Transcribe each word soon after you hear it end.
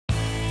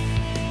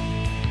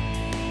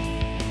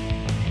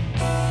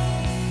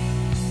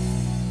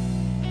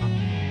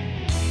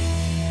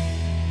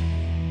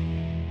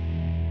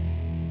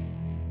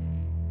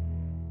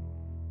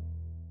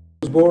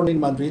born in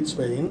Madrid,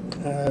 Spain.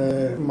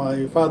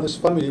 My father's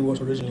family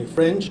was originally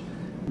French,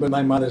 but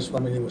my mother's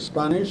family was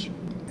Spanish.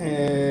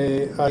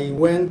 I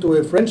went to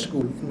a French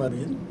school in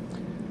Madrid,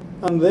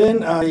 and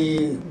then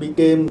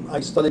I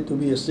studied to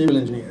be a civil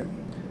engineer.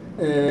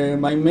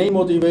 My main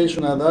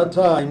motivation at that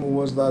time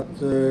was that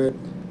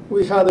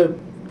we had a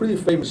pretty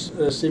famous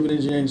civil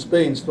engineer in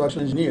Spain,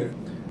 structural engineer,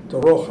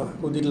 Roja,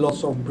 who did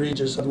lots of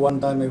bridges, at one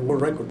time a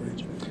world record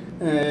bridge,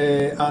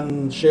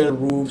 and shared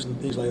roofs and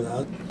things like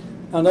that.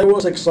 And I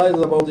was excited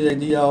about the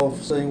idea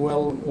of saying,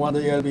 well, one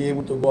day I'll be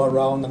able to go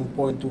around and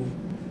point to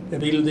a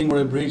building or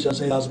a bridge and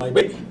say, that's my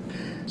baby.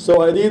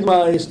 So I did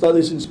my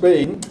studies in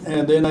Spain,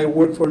 and then I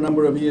worked for a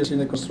number of years in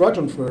a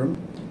construction firm,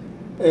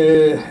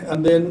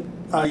 and then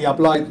I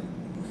applied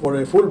for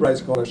a Fulbright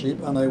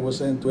scholarship, and I was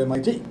sent to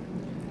MIT.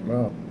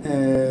 Wow.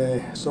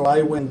 So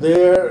I went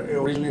there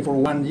originally for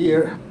 1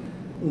 year.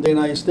 Then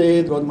I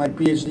stayed, got my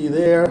PhD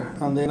there,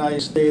 and then I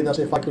stayed as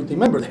a faculty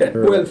member there.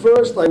 Sure. Well,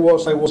 first I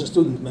was a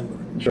student member.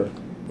 Sure.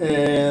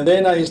 And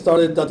then I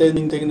started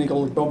attending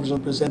technical conferences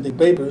and presenting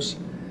papers.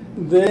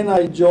 Then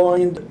I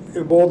joined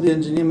both the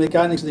engineering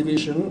mechanics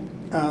division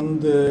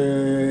and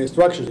the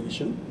structures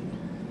division.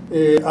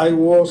 I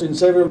was in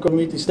several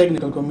committees,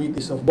 technical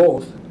committees of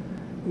both.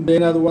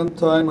 Then at one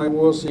time I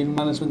was in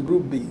management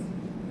group B.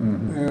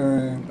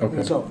 Mm-hmm. Okay.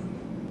 And so on.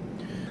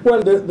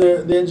 Well,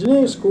 the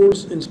engineering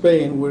schools in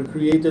Spain were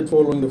created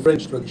following the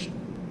French tradition,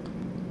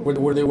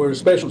 where they were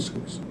special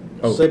schools,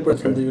 separate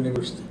from the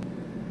university.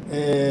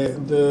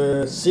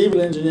 The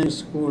civil engineering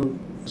school in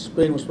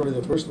Spain was probably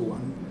the first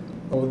one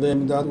of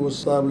them. That was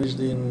established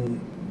in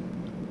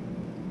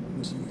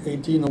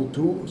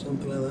 1802 or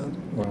something like that.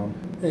 Wow.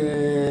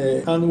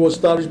 And was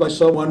established by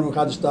someone who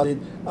had studied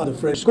at the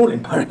French school in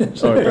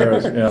Paris. Oh,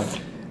 Paris,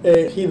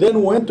 yeah. He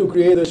then went to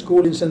create a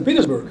school in St.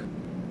 Petersburg.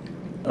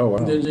 Oh, wow.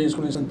 The engineering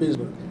school in St.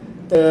 Petersburg.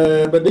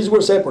 But these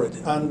were separate,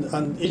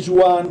 and each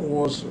one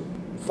was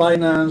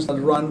financed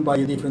and run by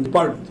a different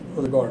department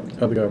of the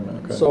government. Of the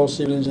government, okay. So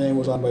civil engineering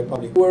was run by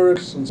public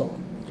works and so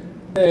on.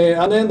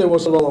 And then there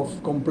was a lot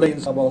of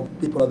complaints about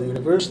people at the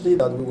university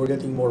that we were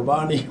getting more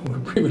money, we were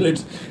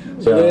privileged.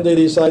 So then they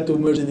decided to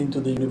merge it into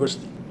the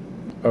university.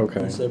 Okay.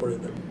 And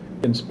separate them.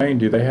 In Spain,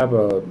 do they have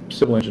a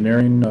civil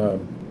engineering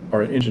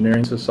or an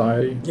engineering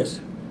society?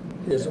 Yes.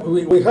 Yes,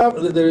 we have,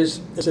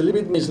 it's a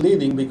little bit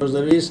misleading because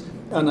there is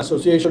an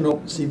association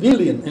of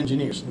civilian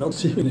engineers, not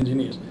civil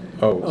engineers.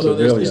 Oh,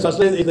 civilian. It's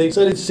translated, they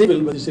said it's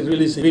civil, but it's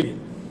really civilian.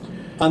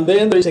 And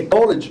then there is a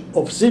college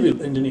of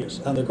civil engineers,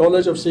 and the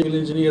College of Civil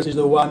Engineers is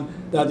the one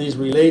that is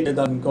related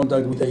and in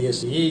contact with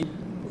ASCE.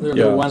 They're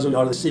the ones who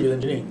are the civil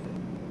engineering.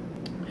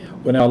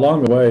 Well, now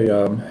along the way,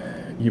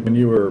 when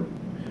you were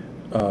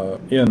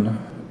in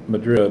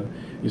Madrid,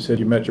 you said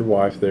you met your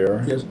wife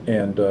there. Yes.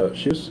 And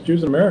she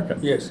was an American.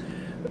 Yes.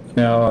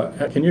 Now,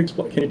 can you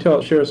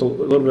share us a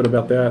little bit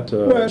about that?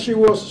 Well, she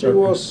was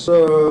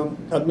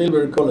at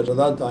Millbury College at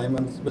that time,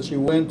 but she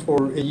went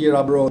for a year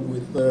abroad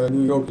with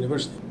New York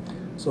University.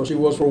 So she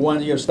was for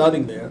 1 year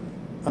studying there,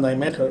 and I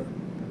met her.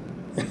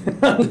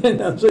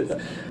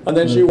 and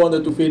then she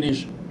wanted to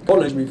finish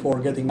college before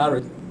getting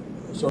married.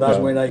 So that's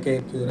when I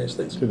came to the United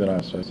States. To the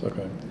United States,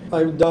 okay.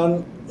 I've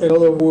done a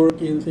lot of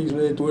work in things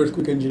related to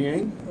earthquake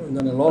engineering. I've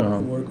done a lot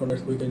of work on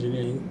earthquake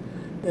engineering.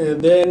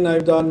 Then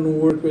I've done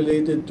work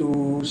related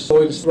to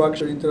soil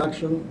structure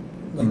interaction,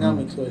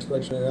 dynamic soil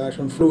structure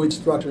interaction, fluid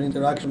structure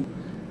interaction.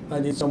 I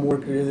did some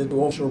work related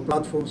to offshore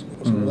platforms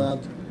because of that.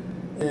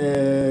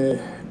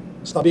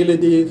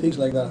 Stability, things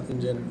like that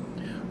in general.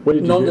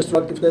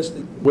 Non-destructive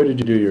testing. What did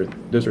you do your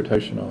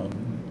dissertation on?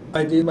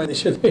 I did my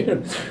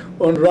dissertation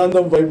on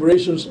random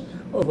vibrations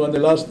of an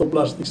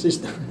elastoplastic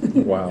system.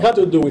 Wow. It had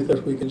to do with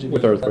earthquake engineering.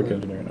 With earthquake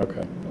engineering,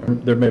 okay.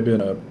 There may have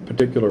been a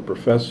particular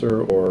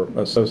professor or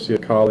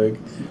associate colleague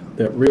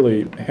that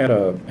really had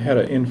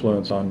an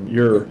influence on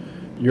your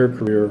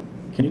career.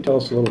 Can you tell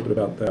us a little bit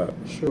about that?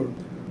 Sure.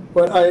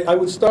 Well, I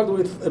would start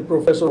with a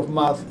professor of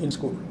math in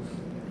school.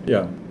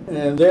 Yeah.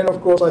 And then,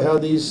 of course, I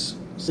had this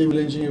civil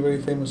engineer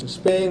very famous in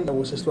Spain. I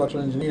was a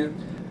structural engineer.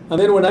 And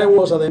then when I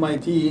was at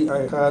MIT,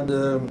 I had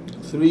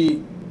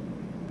 3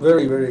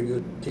 very, very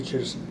good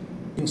teachers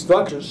in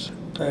structures,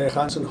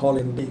 Hansen, Hall,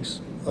 and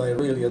Biggs, I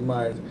really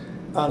admired.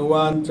 And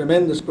one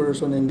tremendous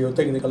person in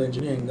geotechnical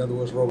engineering, that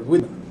was Bob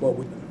Whitman.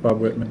 Bob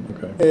Whitman,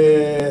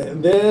 okay.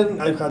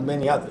 Then I've had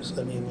many others.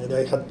 I mean,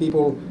 I had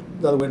people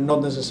that were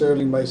not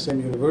necessarily in my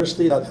same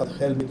university that had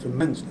helped me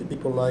tremendously.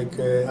 People like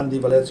Andy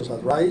Valetsos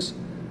at Rice,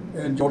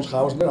 George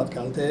Hausner at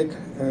Caltech,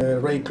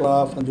 Ray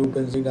Clough and Joe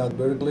Penzina at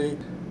Berkeley.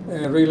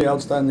 Really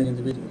outstanding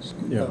individuals.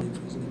 Yeah.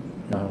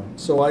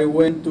 So I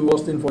went to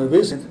Austin for a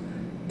visit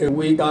a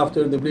week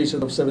after the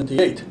blizzard of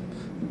 '78,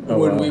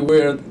 when we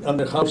were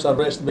under house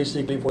arrest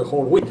basically for a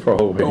whole week. For a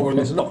whole week. Covered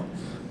with snow.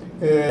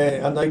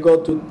 And I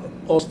got to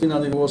Austin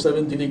and it was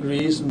 70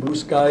 degrees and blue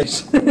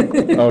skies.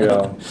 Oh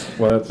yeah.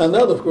 Well, and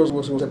that of course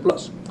was a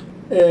plus.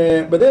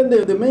 But then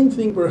the main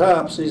thing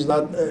perhaps is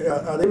that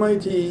at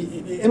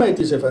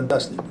MIT is a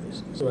fantastic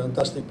place. It's a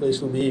fantastic place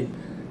to be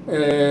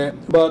in.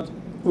 But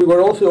we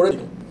were all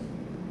theoretical.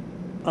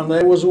 and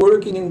I was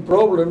working in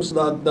problems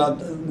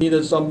that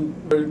needed some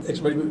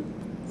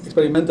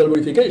experimental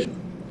verification,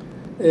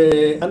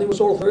 and it was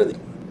all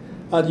theoretical.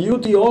 At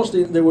UT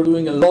Austin, they were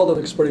doing a lot of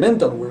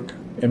experimental work,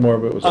 And more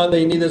of it was. and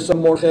they needed some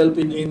more help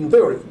in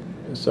theory.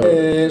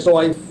 So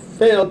I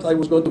felt I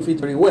was going to fit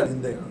very well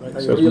in there. I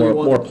So it's really more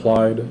wanted,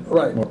 applied.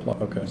 Right.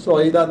 Okay. So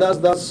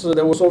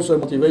there was also a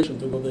motivation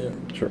to go there.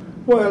 Sure.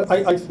 Well,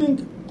 I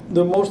think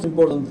the most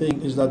important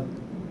thing is that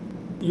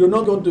you're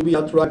not going to be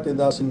attracted,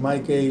 as in my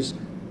case,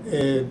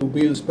 to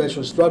build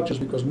special structures,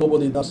 because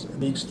nobody does a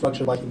big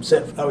structure by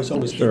himself. I was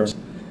always Sure.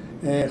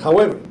 thinks.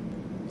 However,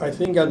 I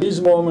think at this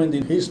moment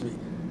in history,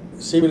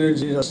 civil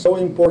engineers are so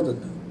important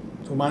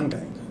to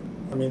mankind.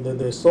 I mean,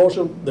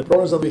 the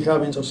problems that we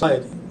have in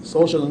society,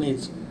 social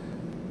needs,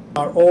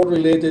 are all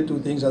related to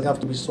things that have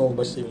to be solved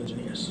by civil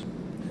engineers.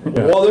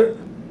 Yeah. Water,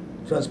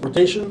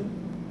 transportation,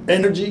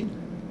 energy,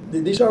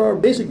 these are our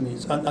basic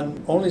needs,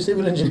 and only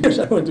civil engineers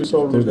are going to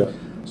solve Do them.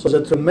 that. So it's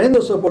a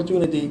tremendous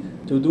opportunity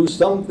to do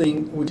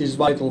something which is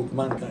vital to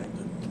mankind,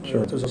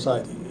 Sure. to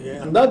society.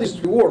 And that is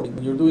rewarding.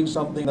 You're doing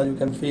something that you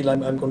can feel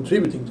I'm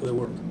contributing to the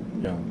world.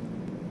 Yeah.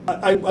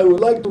 I would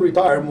like to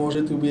retire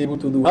mostly to be able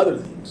to do other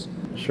things.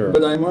 Sure.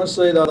 But I must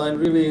say that I'm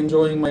really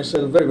enjoying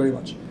myself very, very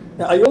much.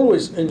 I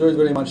always enjoyed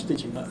very much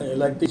teaching. I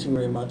like teaching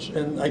very much.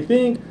 And I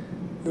think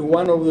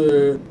one of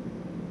the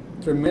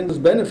tremendous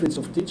benefits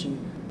of teaching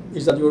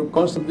is that you're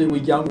constantly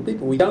with young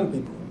people.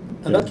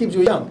 And that keeps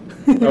you young.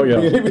 Oh, yeah.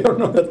 Believe it or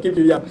not, that keeps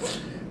you young.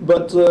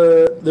 But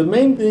the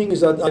main thing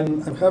is that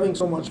I'm having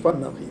so much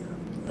fun now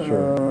here.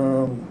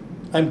 Sure.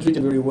 I'm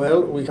treated very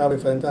well. We have a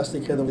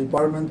fantastic head of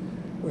department.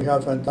 We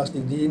have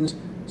fantastic deans.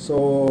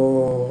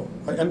 So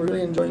I'm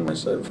really enjoying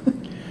myself.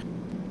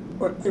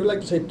 Well, I would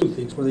like to say two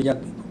things for the young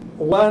people.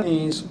 One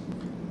is,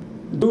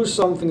 do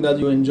something that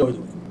you enjoy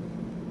doing.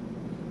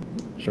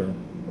 Sure.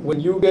 When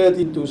you get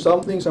into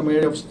something, some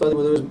area of study,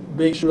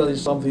 make sure that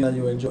it's something that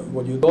you enjoy.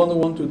 What you don't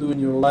want to do in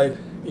your life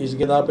is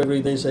get up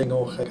every day saying,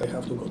 oh, heck, I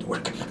have to go to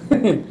work.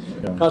 It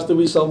has to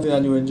be something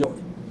that you enjoy.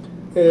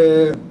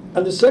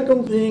 And the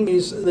second thing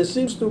is, there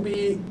seems to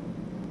be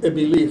a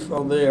belief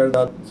out there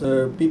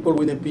that people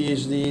with a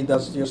PhD,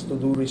 that's just to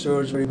do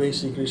research, very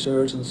basic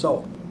research and so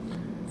on.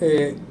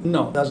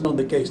 No, that's not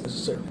the case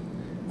necessarily.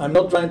 I'm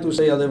not trying to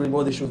say that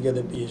everybody should get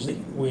a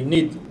PhD. We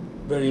need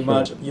very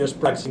much just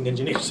practicing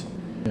engineers.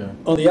 Yeah.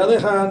 On the other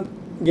hand,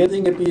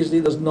 getting a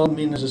PhD does not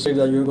mean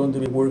necessarily that you're going to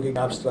be working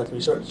abstract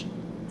research.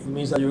 It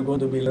means that you're going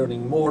to be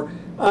learning more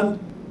and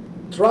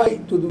try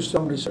to do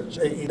some research.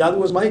 That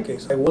was my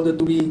case. I wanted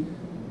to be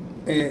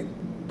a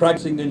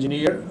practicing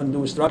engineer and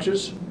do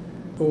structures.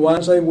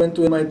 Once I went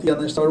to MIT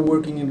and I started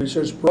working in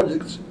research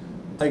projects,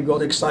 I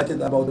got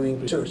excited about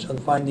doing research and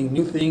finding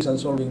new things and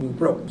solving new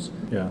problems.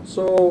 Yeah.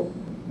 So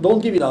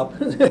don't give it up.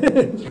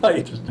 Try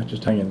it.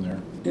 Just hang in there.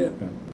 Yeah. Yeah.